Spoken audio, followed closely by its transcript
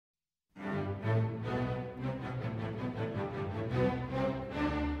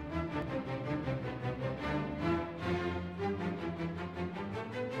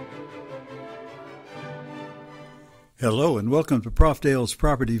Hello and welcome to ProfDale's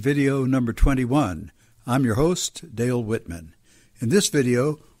Property Video number 21. I'm your host, Dale Whitman. In this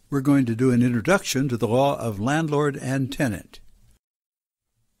video, we're going to do an introduction to the law of landlord and tenant.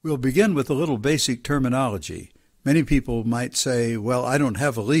 We'll begin with a little basic terminology. Many people might say, well, I don't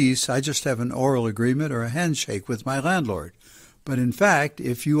have a lease, I just have an oral agreement or a handshake with my landlord. But in fact,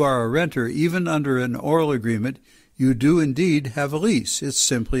 if you are a renter, even under an oral agreement, you do indeed have a lease. It's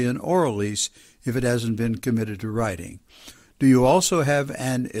simply an oral lease if it hasn't been committed to writing. Do you also have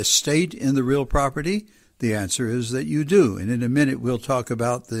an estate in the real property? The answer is that you do, and in a minute we'll talk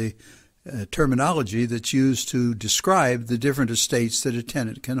about the terminology that's used to describe the different estates that a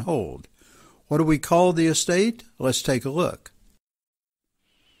tenant can hold. What do we call the estate? Let's take a look.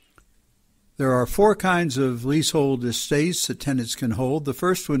 There are four kinds of leasehold estates that tenants can hold. The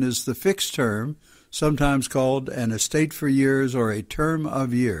first one is the fixed term, sometimes called an estate for years or a term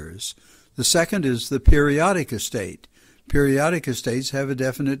of years. The second is the periodic estate. Periodic estates have a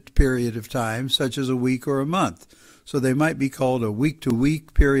definite period of time, such as a week or a month. So they might be called a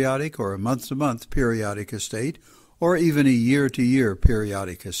week-to-week periodic or a month-to-month periodic estate, or even a year-to-year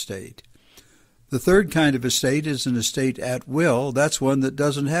periodic estate. The third kind of estate is an estate at will. That's one that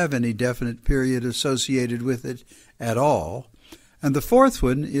doesn't have any definite period associated with it at all. And the fourth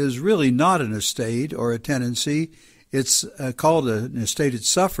one is really not an estate or a tenancy. It's called an estate at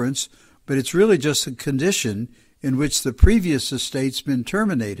sufferance, but it's really just a condition in which the previous estate's been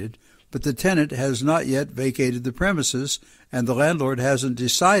terminated, but the tenant has not yet vacated the premises, and the landlord hasn't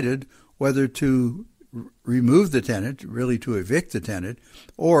decided whether to remove the tenant, really to evict the tenant,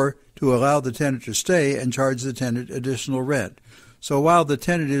 or to allow the tenant to stay and charge the tenant additional rent. So while the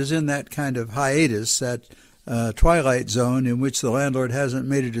tenant is in that kind of hiatus, that twilight zone in which the landlord hasn't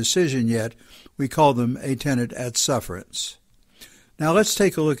made a decision yet, we call them a tenant at sufferance. Now let's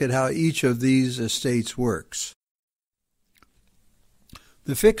take a look at how each of these estates works.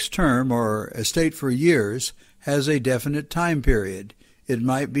 The fixed term, or estate for years, has a definite time period. It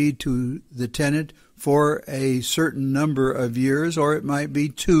might be to the tenant for a certain number of years, or it might be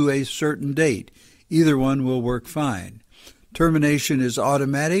to a certain date. Either one will work fine. Termination is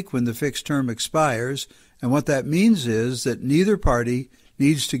automatic when the fixed term expires, and what that means is that neither party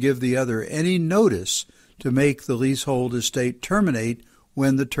needs to give the other any notice to make the leasehold estate terminate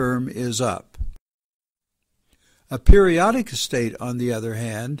when the term is up. A periodic estate, on the other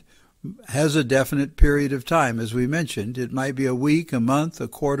hand, has a definite period of time. As we mentioned, it might be a week, a month, a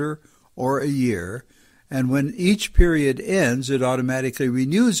quarter, or a year, and when each period ends, it automatically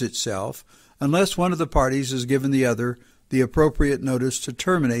renews itself unless one of the parties has given the other the appropriate notice to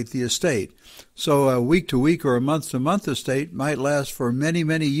terminate the estate. So a week-to-week or a month-to-month estate might last for many,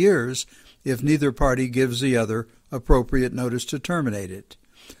 many years if neither party gives the other appropriate notice to terminate it.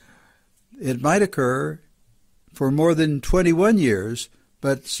 It might occur for more than 21 years,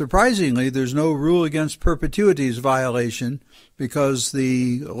 but surprisingly, there's no rule against perpetuities violation because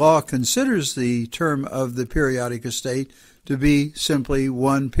the law considers the term of the periodic estate to be simply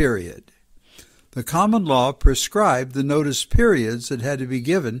one period. The common law prescribed the notice periods that had to be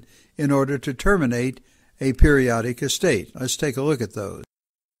given in order to terminate a periodic estate. Let's take a look at those.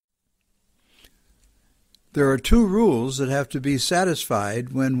 There are two rules that have to be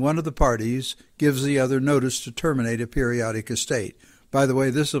satisfied when one of the parties gives the other notice to terminate a periodic estate. By the way,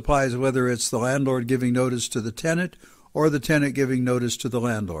 this applies whether it's the landlord giving notice to the tenant or the tenant giving notice to the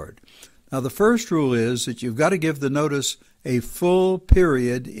landlord. Now, the first rule is that you've got to give the notice a full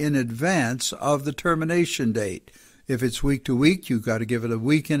period in advance of the termination date. If it's week to week, you've got to give it a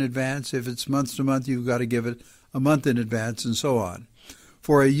week in advance. If it's month to month, you've got to give it a month in advance, and so on.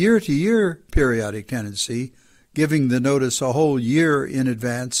 For a year-to-year periodic tenancy, giving the notice a whole year in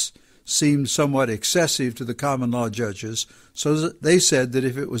advance seemed somewhat excessive to the common law judges, so they said that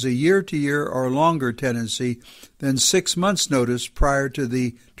if it was a year-to-year or longer tenancy, then 6 months' notice prior to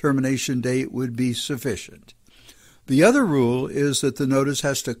the termination date would be sufficient. The other rule is that the notice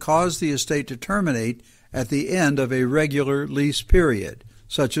has to cause the estate to terminate at the end of a regular lease period,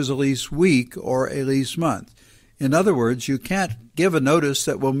 such as a lease week or a lease month. In other words, you can't give a notice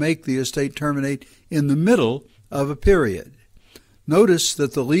that will make the estate terminate in the middle of a period. Notice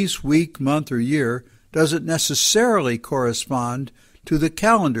that the lease week, month, or year doesn't necessarily correspond to the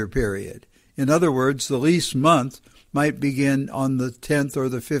calendar period. In other words, the lease month might begin on the 10th or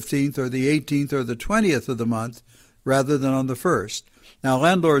the 15th or the 18th or the 20th of the month rather than on the 1st. Now,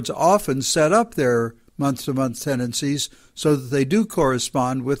 landlords often set up their month-to-month tenancies so that they do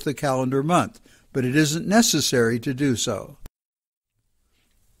correspond with the calendar month, but it isn't necessary to do so.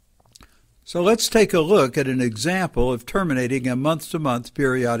 So let's take a look at an example of terminating a month-to-month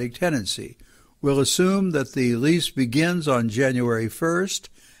periodic tenancy. We'll assume that the lease begins on January 1st,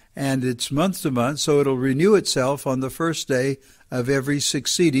 and it's month to month, so it'll renew itself on the first day of every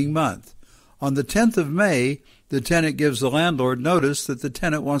succeeding month. On the 10th of May, the tenant gives the landlord notice that the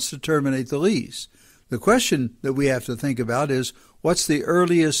tenant wants to terminate the lease. The question that we have to think about is, what's the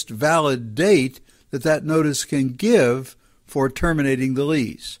earliest valid date that notice can give for terminating the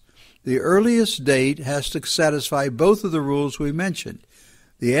lease? The earliest date has to satisfy both of the rules we mentioned.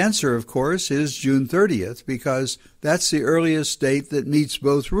 The answer, of course, is June 30th, because that's the earliest date that meets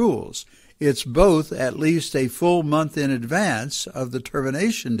both rules. It's both at least a full month in advance of the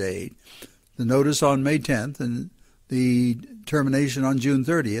termination date, the notice on May 10th and the termination on June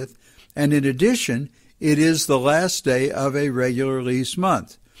 30th, and in addition, it is the last day of a regular lease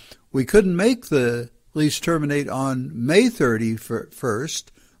month. We couldn't make the lease terminate on May 31st,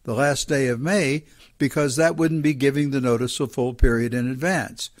 the last day of May, because that wouldn't be giving the notice a full period in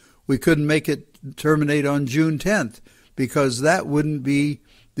advance. We couldn't make it terminate on June 10th, because that wouldn't be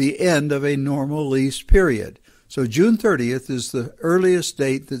the end of a normal lease period. So June 30th is the earliest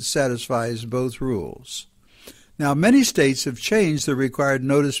date that satisfies both rules. Now, many states have changed the required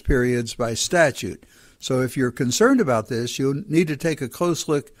notice periods by statute. So if you're concerned about this, you'll need to take a close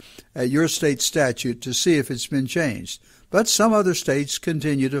look at your state statute to see if it's been changed. But some other states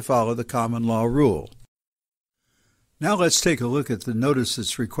continue to follow the common law rule. Now let's take a look at the notice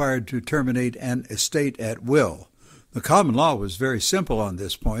that's required to terminate an estate at will. The common law was very simple on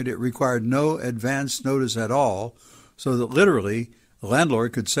this point. It required no advance notice at all, so that literally the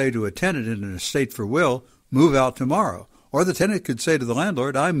landlord could say to a tenant in an estate for will, move out tomorrow. Or the tenant could say to the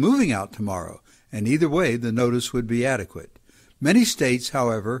landlord, I'm moving out tomorrow. And either way, the notice would be adequate. Many states,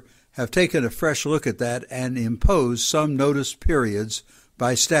 however, have taken a fresh look at that and imposed some notice periods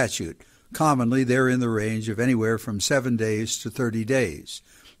by statute. Commonly, they're in the range of anywhere from 7 days to 30 days.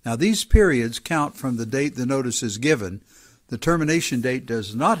 Now, these periods count from the date the notice is given. The termination date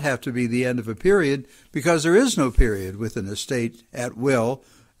does not have to be the end of a period, because there is no period with an estate at will.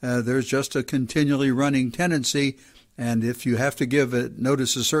 There's just a continually running tenancy, and if you have to give a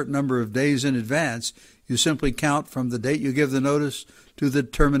notice a certain number of days in advance, you simply count from the date you give the notice to the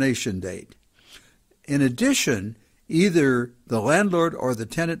termination date. In addition, either the landlord or the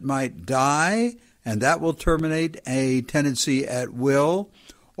tenant might die, and that will terminate a tenancy at will,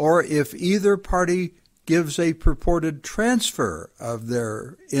 or if either party gives a purported transfer of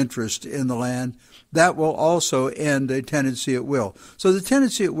their interest in the land, that will also end a tenancy at will. So the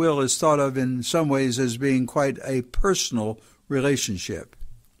tenancy at will is thought of in some ways as being quite a personal relationship.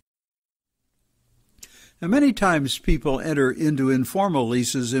 Now, many times people enter into informal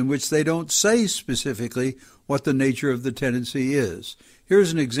leases in which they don't say specifically what the nature of the tenancy is.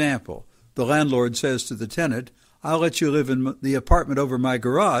 Here's an example. The landlord says to the tenant, I'll let you live in the apartment over my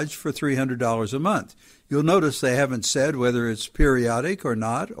garage for $300 a month. You'll notice they haven't said whether it's periodic or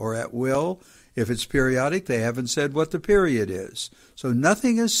not, or at will. If it's periodic, they haven't said what the period is. So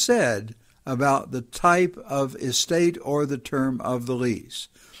nothing is said about the type of estate or the term of the lease.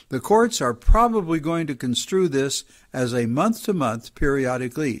 The courts are probably going to construe this as a month-to-month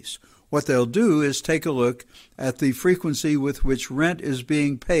periodic lease. What they'll do is take a look at the frequency with which rent is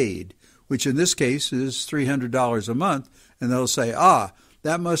being paid, which in this case is $300 a month, and they'll say,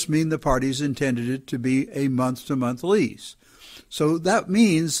 that must mean the parties intended it to be a month-to-month lease. So that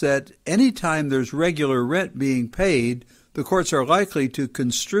means that any time there's regular rent being paid, the courts are likely to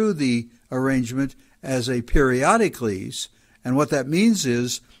construe the arrangement as a periodic lease, and what that means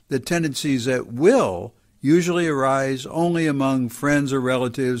is that tenancies at will usually arise only among friends or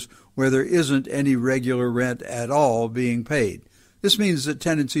relatives where there isn't any regular rent at all being paid. This means that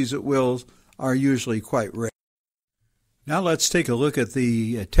tenancies at will are usually quite rare. Now let's take a look at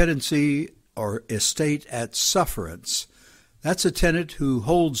the tenancy or estate at sufferance. That's a tenant who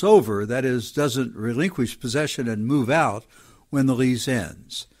holds over, that is, doesn't relinquish possession and move out when the lease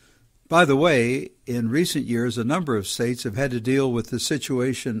ends. By the way, in recent years, a number of states have had to deal with the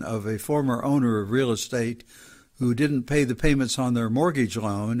situation of a former owner of real estate who didn't pay the payments on their mortgage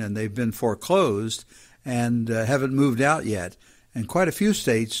loan, and they've been foreclosed and haven't moved out yet. And quite a few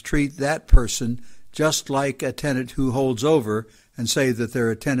states treat that person just like a tenant who holds over and say that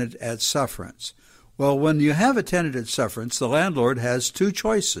they're a tenant at sufferance. Well, when you have a tenant at sufferance, the landlord has two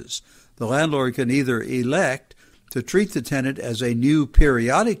choices. The landlord can either elect to treat the tenant as a new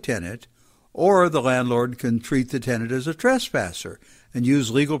periodic tenant, or the landlord can treat the tenant as a trespasser and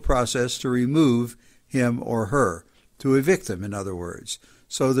use legal process to remove him or her, to evict them, in other words.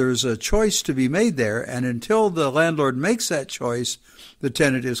 So there's a choice to be made there, and until the landlord makes that choice, the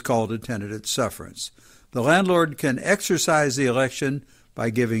tenant is called a tenant at sufferance. The landlord can exercise the election by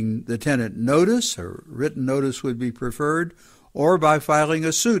giving the tenant notice, or written notice would be preferred, or by filing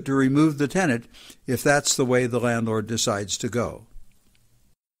a suit to remove the tenant if that's the way the landlord decides to go.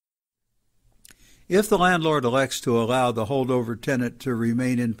 If the landlord elects to allow the holdover tenant to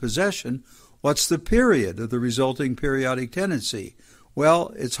remain in possession, what's the period of the resulting periodic tenancy?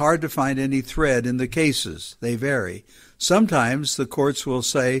 Well, it's hard to find any thread in the cases. They vary. Sometimes the courts will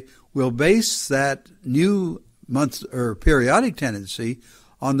say, we'll base that new month or periodic tenancy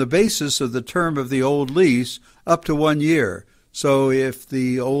on the basis of the term of the old lease up to 1 year. So if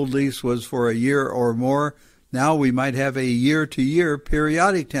the old lease was for a year or more, now we might have a year-to-year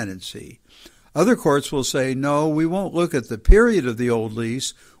periodic tenancy. Other courts will say, no, we won't look at the period of the old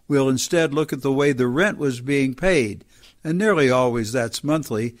lease. We'll instead look at the way the rent was being paid. And nearly always that's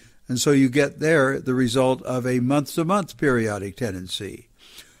monthly, and so you get there the result of a month-to-month periodic tenancy.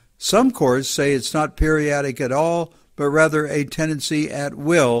 Some courts say it's not periodic at all, but rather a tenancy at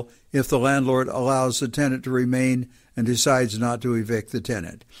will if the landlord allows the tenant to remain and decides not to evict the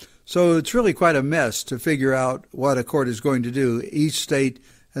tenant. So it's really quite a mess to figure out what a court is going to do. Each state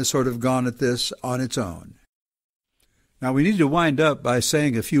has sort of gone at this on its own. Now we need to wind up by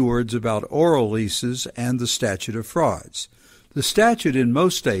saying a few words about oral leases and the statute of frauds. The statute in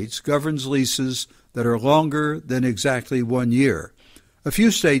most states governs leases that are longer than exactly 1 year. A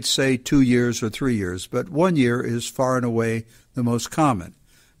few states say 2 years or 3 years, but 1 year is far and away the most common.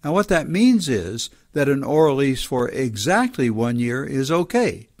 Now what that means is that an oral lease for exactly 1 year is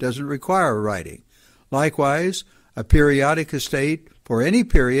okay, doesn't require writing. Likewise, a periodic estate for any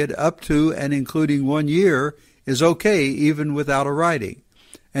period up to and including 1 year is okay even without a writing.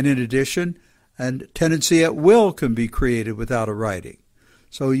 And in addition, a tenancy at will can be created without a writing.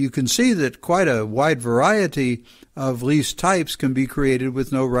 So you can see that quite a wide variety of lease types can be created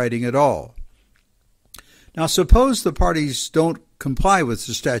with no writing at all. Now suppose the parties don't comply with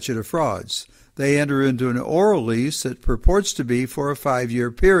the statute of frauds. They enter into an oral lease that purports to be for a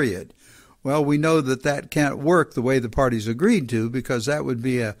 5-year period. Well, we know that that can't work the way the parties agreed to, because that would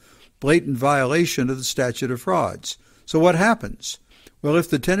be a blatant violation of the statute of frauds. So what happens? Well, if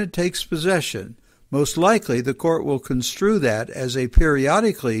the tenant takes possession, most likely the court will construe that as a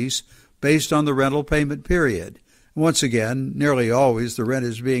periodic lease based on the rental payment period. Once again, nearly always the rent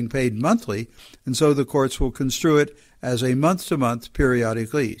is being paid monthly, and so the courts will construe it as a month-to-month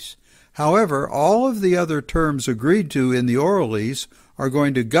periodic lease. However, all of the other terms agreed to in the oral lease are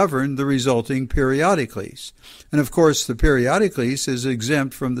going to govern the resulting periodic lease. And of course, the periodic lease is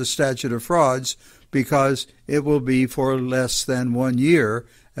exempt from the statute of frauds because it will be for less than 1 year,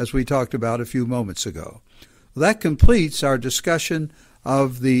 as we talked about a few moments ago. That completes our discussion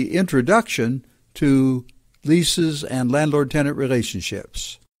of the introduction to leases and landlord-tenant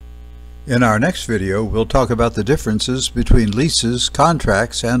relationships. In our next video, we'll talk about the differences between leases,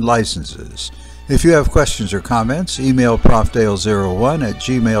 contracts, and licenses. If you have questions or comments, email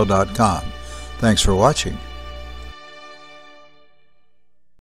ProfDale01@gmail.com. Thanks for watching.